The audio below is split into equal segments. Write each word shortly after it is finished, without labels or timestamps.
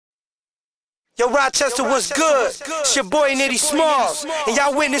Yo, Rochester, what's good? It's your boy Nitti Smallz, and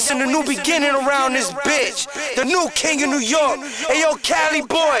y'all witnessing a new beginning around this bitch. The new king of New York. Hey, yo, Cali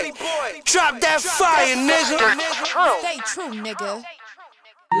Boi, drop that fire, nigga. Stay true, nigga.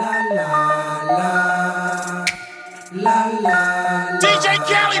 La la la, la la. DJ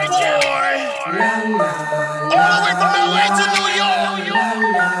Cali Boi, all the way from L.A. to New York.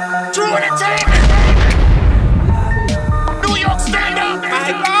 True entertainment. New York, stand up, my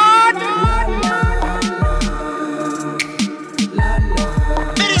God.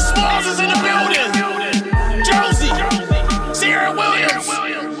 Nitti Smallz is in the building. Josie, Sierra Williams.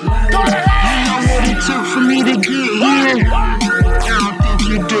 Go to hell. You know what it took for me to get here? I don't think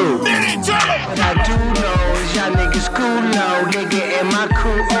you do. What I do know is y'all niggas cool now, nigga, and my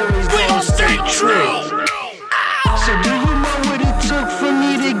crew always gonna stay true. So do you know what it took for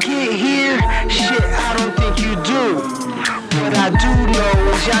me to get here? Shit, I don't think you do. What I do know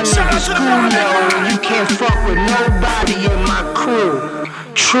is y'all niggas cool now, and you can't fuck with nobody in my crew.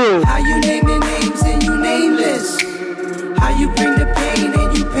 True. How you naming names and you nameless? How you bring the pain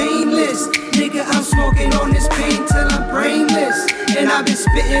and you painless? Nigga, I'm smoking on this pain till I'm brainless, and I've been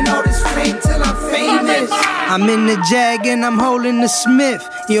spitting all this flame till I'm famous. I'm in the Jag and I'm holding the Smith.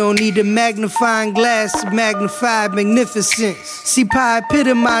 You don't need a magnifying glass to magnify magnificence. See, Pai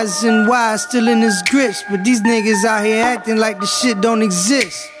epitomizing why still in his grips, but these niggas out here acting like the shit don't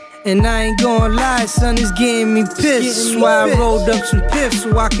exist. And I ain't gonna lie, son, it's getting me pissed. That's why I rolled up some piff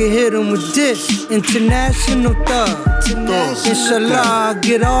so I could hit him with this. International thug. Inshallah, I'll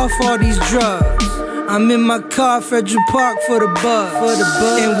get off all these drugs. I'm in my car, Federal Park for the buzz.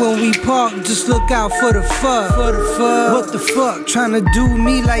 And when we park, just look out for the fuzz. What the fuck? Tryna do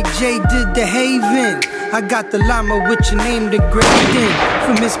me like Jay did the Haven. I got the llama with your name degraded in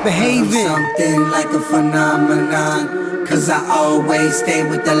for misbehaving. Something like a phenomenon, cause I always stay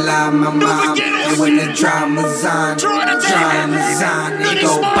with the line, my mom. And when the drama's on, it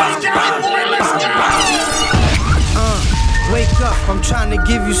go bop, bop, bop, bop. Wake up, I'm trying to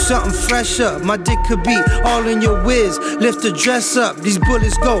give you something fresh up. My dick could be all in your whiz. Lift the dress up, these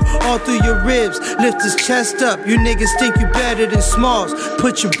bullets go all through your ribs. Lift his chest up, you niggas think you better than Smalls.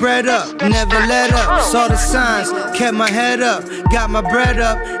 Put your bread up, never let up. Saw the signs, kept my head up. Got my bread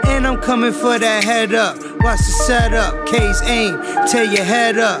up, and I'm coming for that head up. Watch the setup, case aim, tear your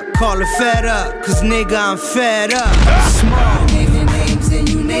head up. Call it fed up, cause nigga I'm fed up. Small, naming names and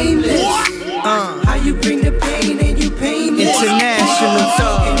you nameless. How you bring the pain and you painless. International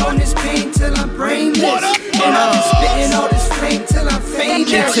thug. On this pain till I'm brainless, and I've been spitting all this flame till I'm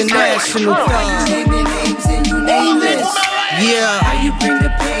famous. International thug. How you naming names and you nameless. Yeah. How you bring the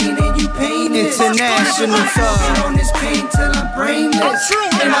pain and you painless. International thug. On this pain till I'm brainless,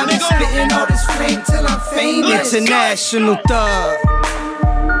 and I've been spitting all this flame till I'm famous. International thug.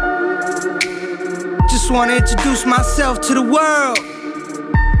 Just wanna introduce myself to the world.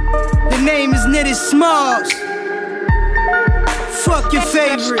 The name is Nitti Smallz. Fuck your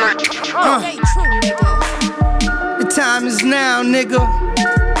favorite. Stay true, nigga. The time is now, nigga.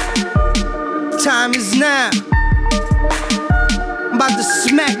 Time is now. I'm about to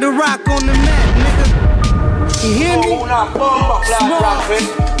smack the rock on the mat, nigga. You hear me?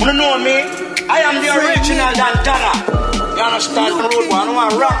 You know me? I am the original Dantana. You understand the road one? I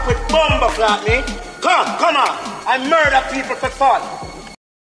want to rock with bomba clock, me. Come on. I murder people for fun.